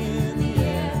air, in the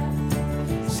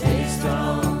air. Stay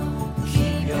strong,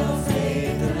 keep your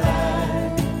faith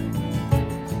alive.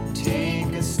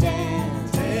 Take a stand,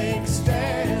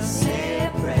 say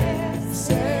a prayer,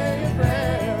 say a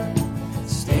prayer.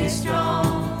 Stay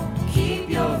strong, keep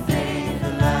your faith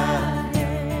alive.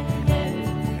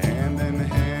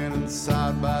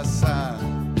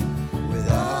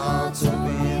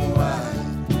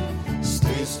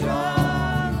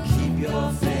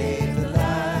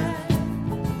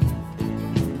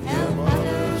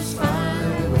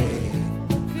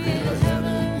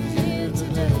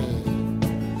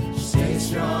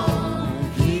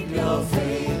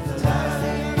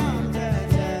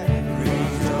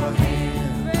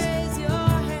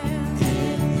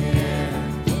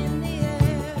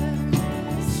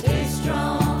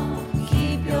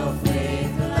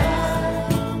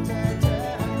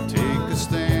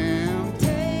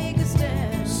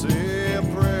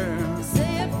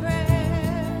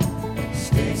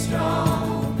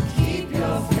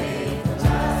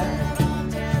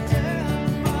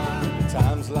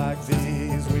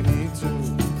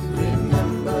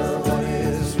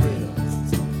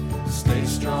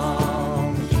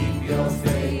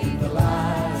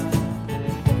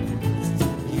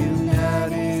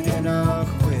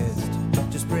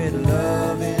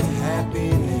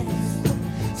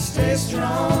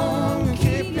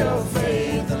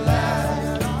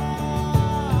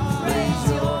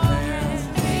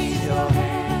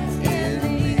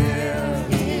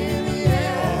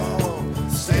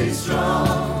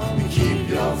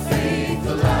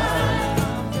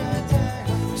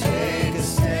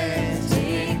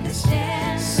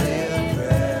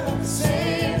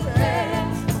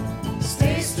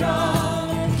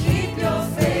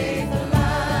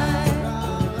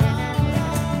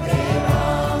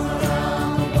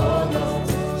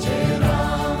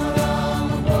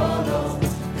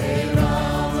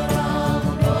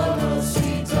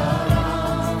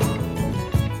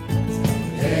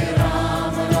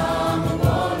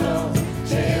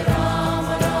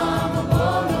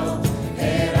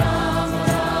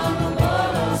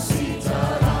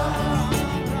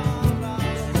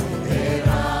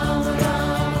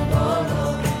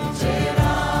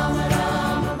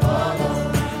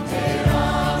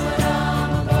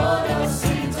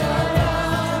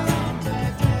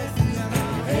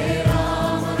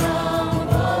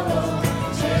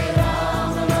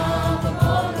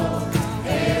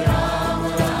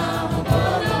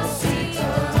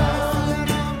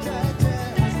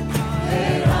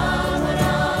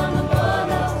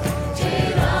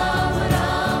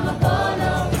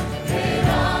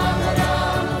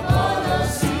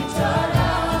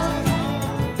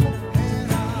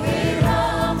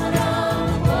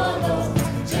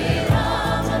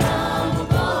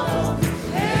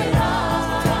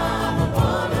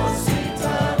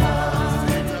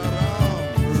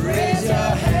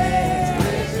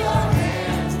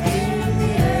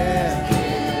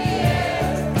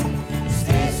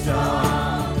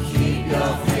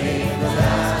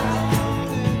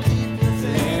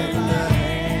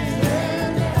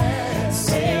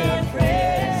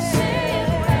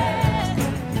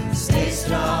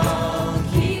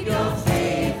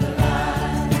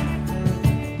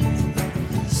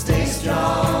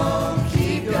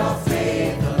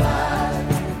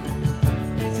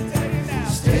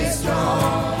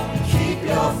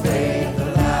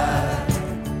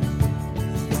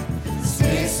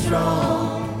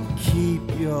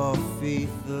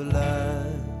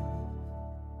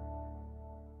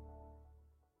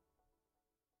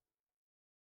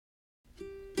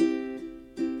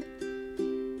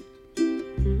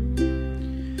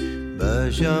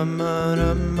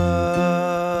 Bhajamana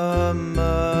Mama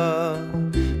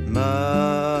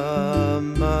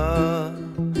Mama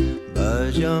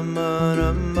Bhajamana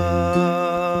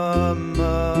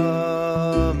Mama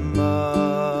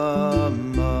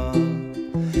Mama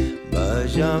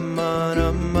Bhajamana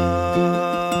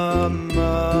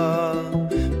Mama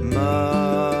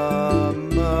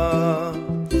Mama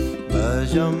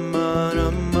Bhajamana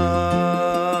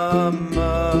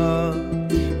Mama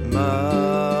Mama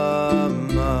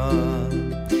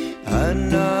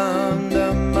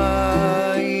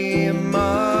Anandamayi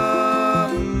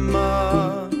Mama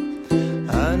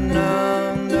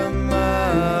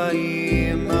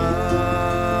Anandamayi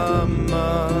Mama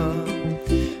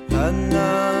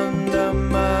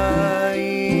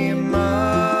Anandamayi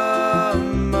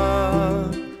Mama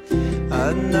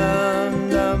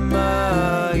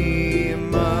Anandamayi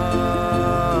Mama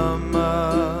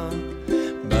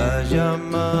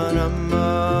Bhajamana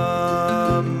Mama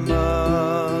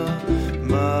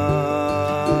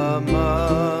Mama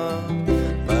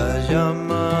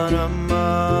Bhajamana Mama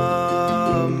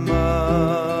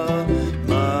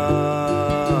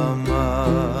Mama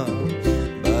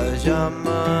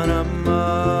Bhajamana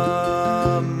Mama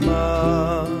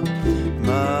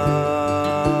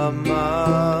Mama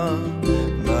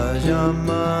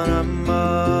Bhajamana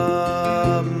Mama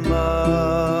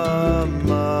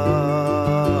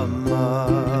Mama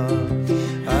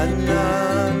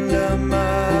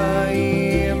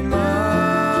Anandamayi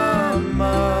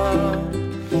Mama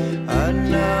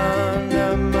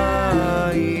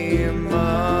Anandamayi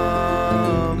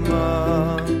Mama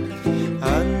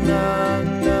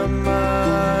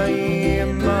Anandamayi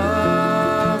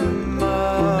Mama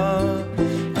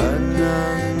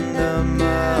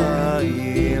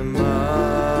Anandamayi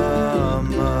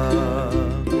Mama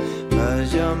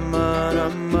Bhajamana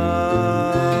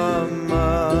Mama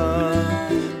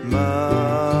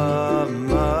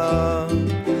Mama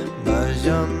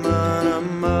Bhajamana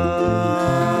Mama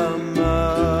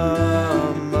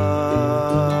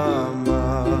Mama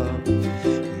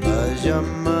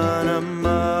Bhajamana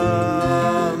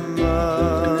Mama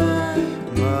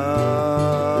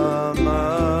Mama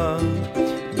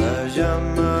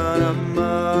Bhajamana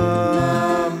Mama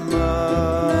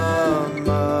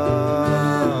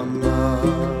Mama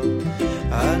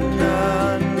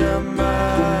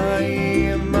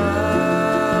Anandamayi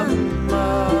Mama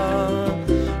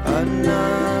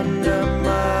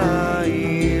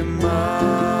Anandamayi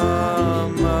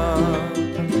Mama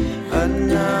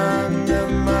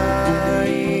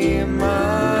Anandamayi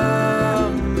Mama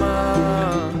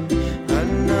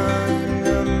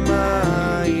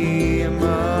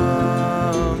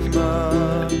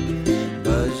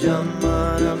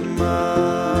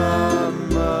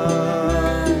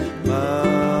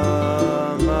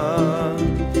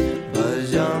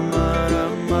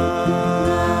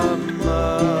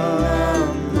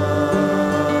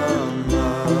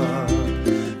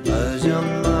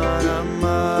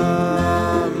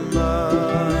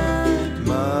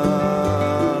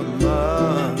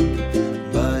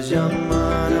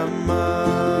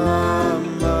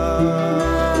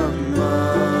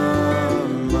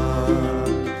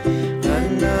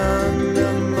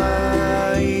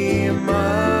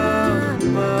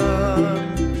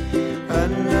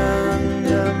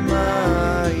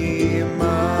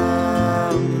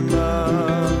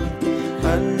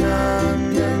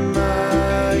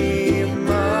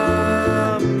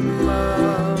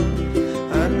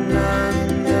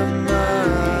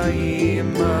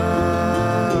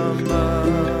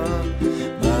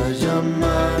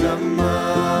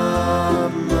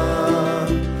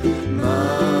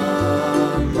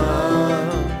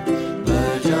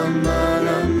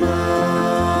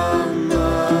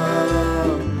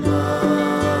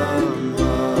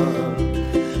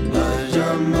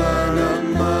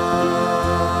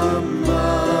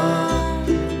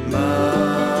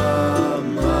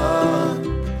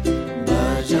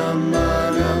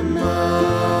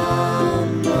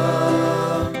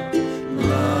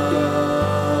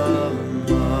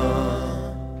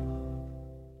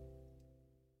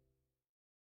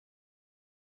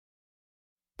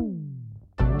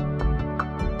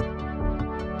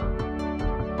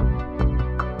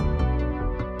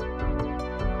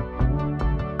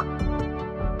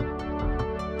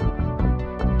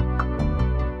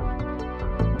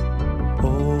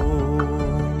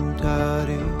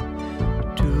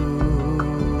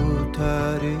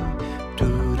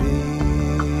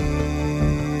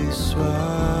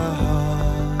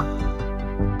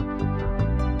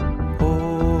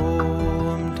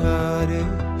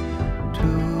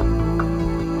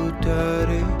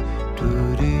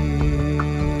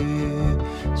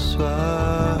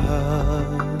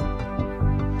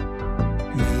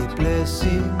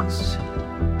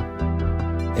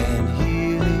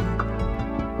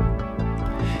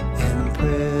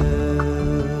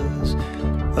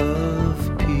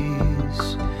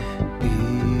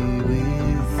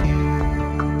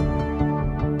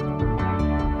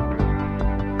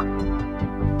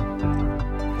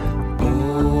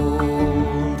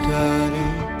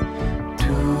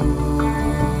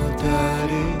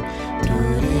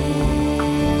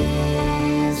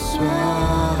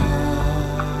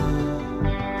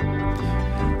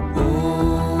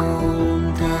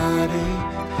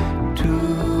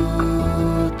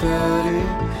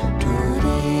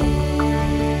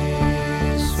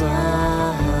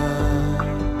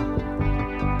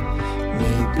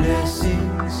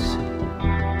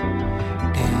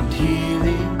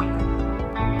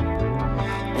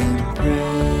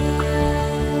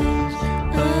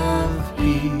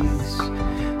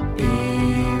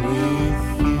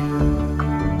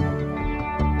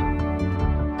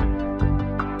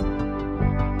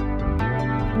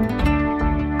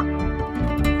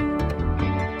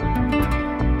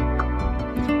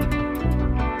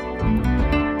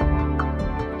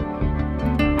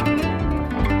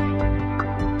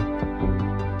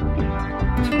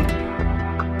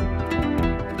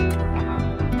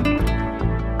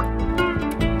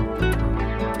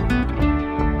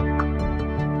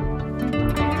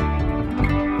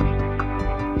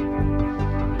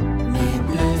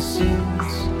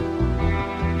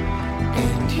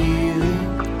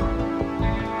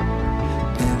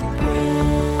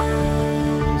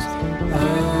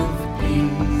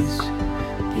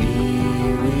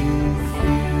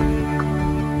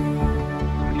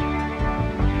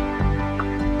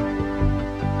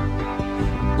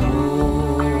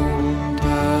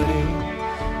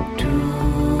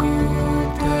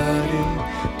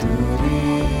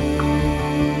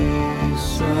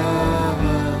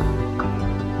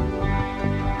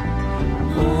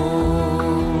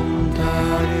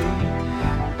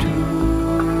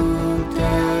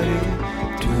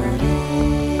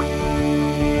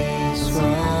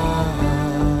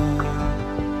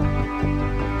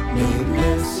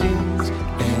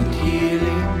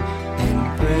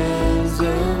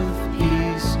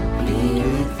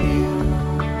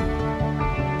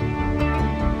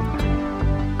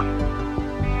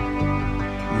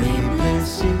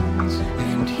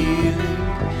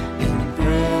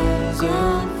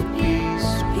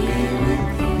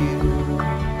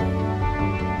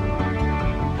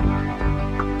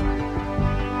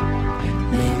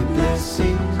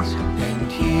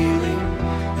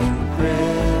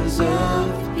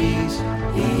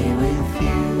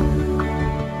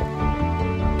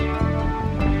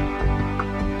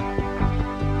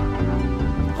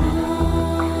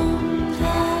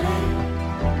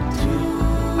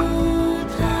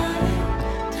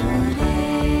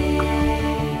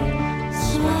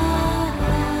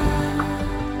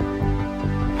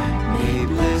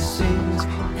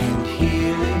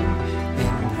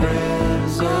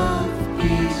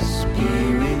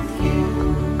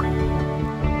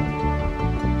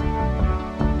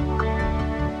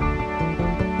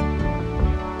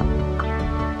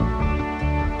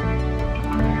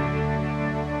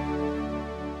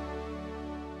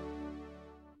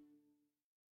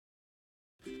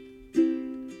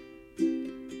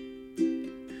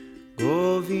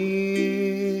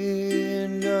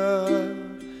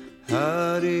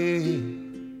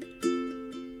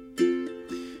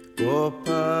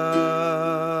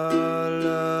Gopala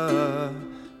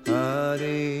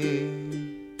Hare.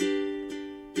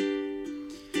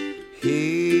 He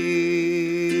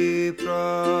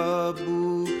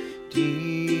Prabhu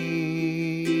Dina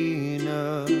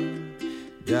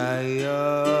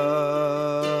Dayala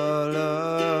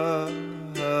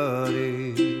Hare.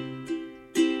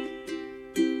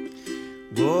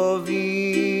 Govinda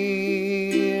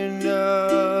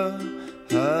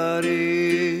Hare.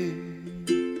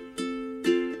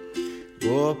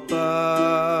 Gopala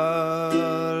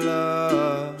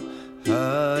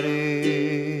Hare.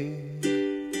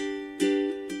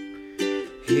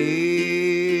 He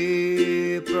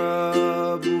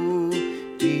Prabhu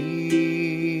Dina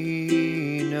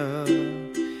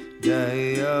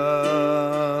Dayala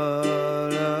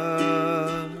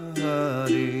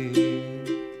Hare.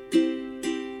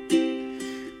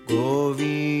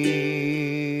 Govinda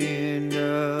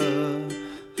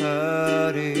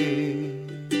Hare.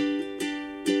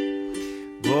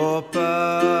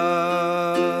 Gopala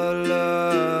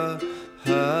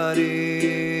Hare.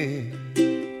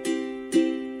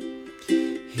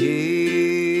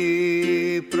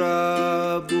 He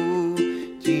Prabhu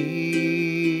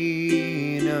Dina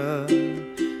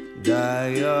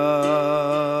Dayala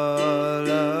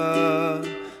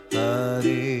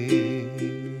Hare.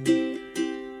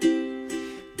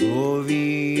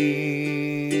 Govinda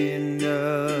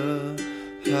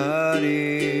Hare.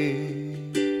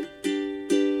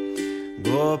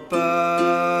 Gopala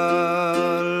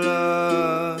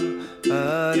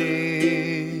Hare.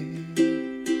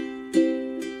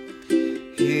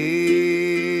 He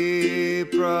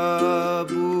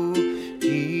Prabhu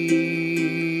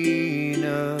Dina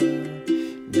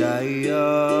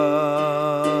Dayala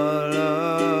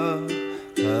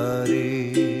Hare.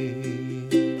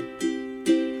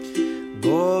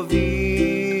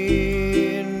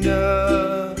 Govinda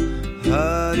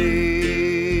Hare.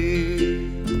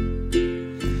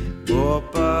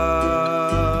 Gopala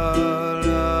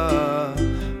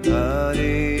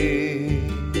Hare.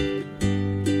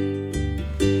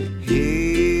 He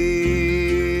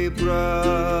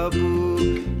Prabhu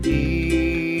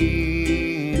Dina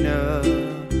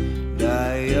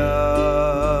Dayala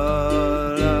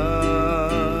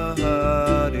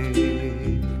Hare.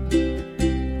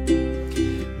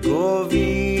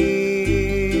 Govinda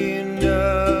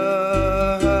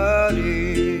Hare.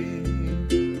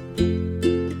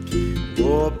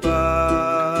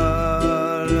 Gopala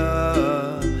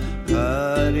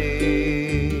Hare.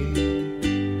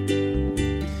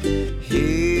 He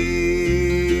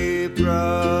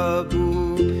Prabhu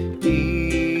Dina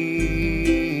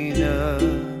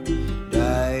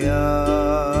Dayala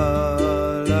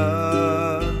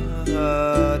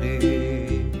Hare.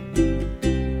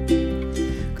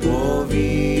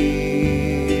 Govinda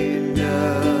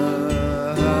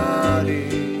Hare.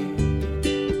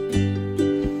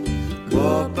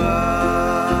 Gopala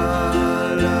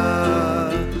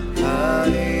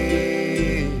Hare.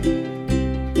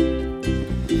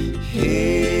 He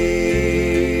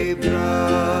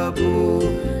Prabhu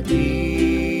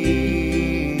Dina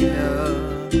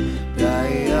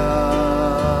Dayala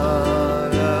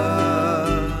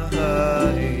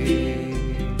Hare.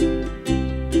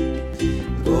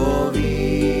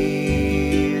 Govinda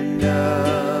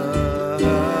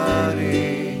Hare.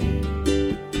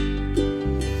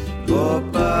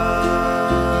 Gopala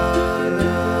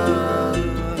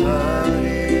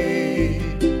Hare.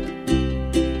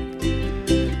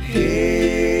 He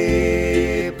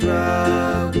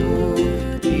Prabhu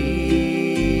Dina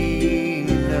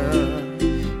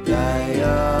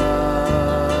Dayala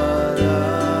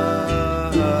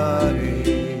Hare.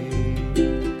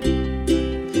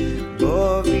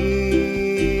 Govinda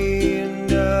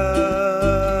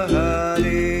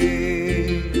Hare.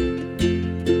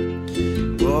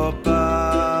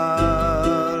 Gopala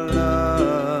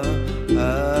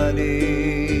Hare.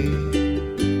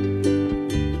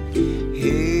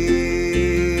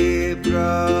 He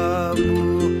Prabhu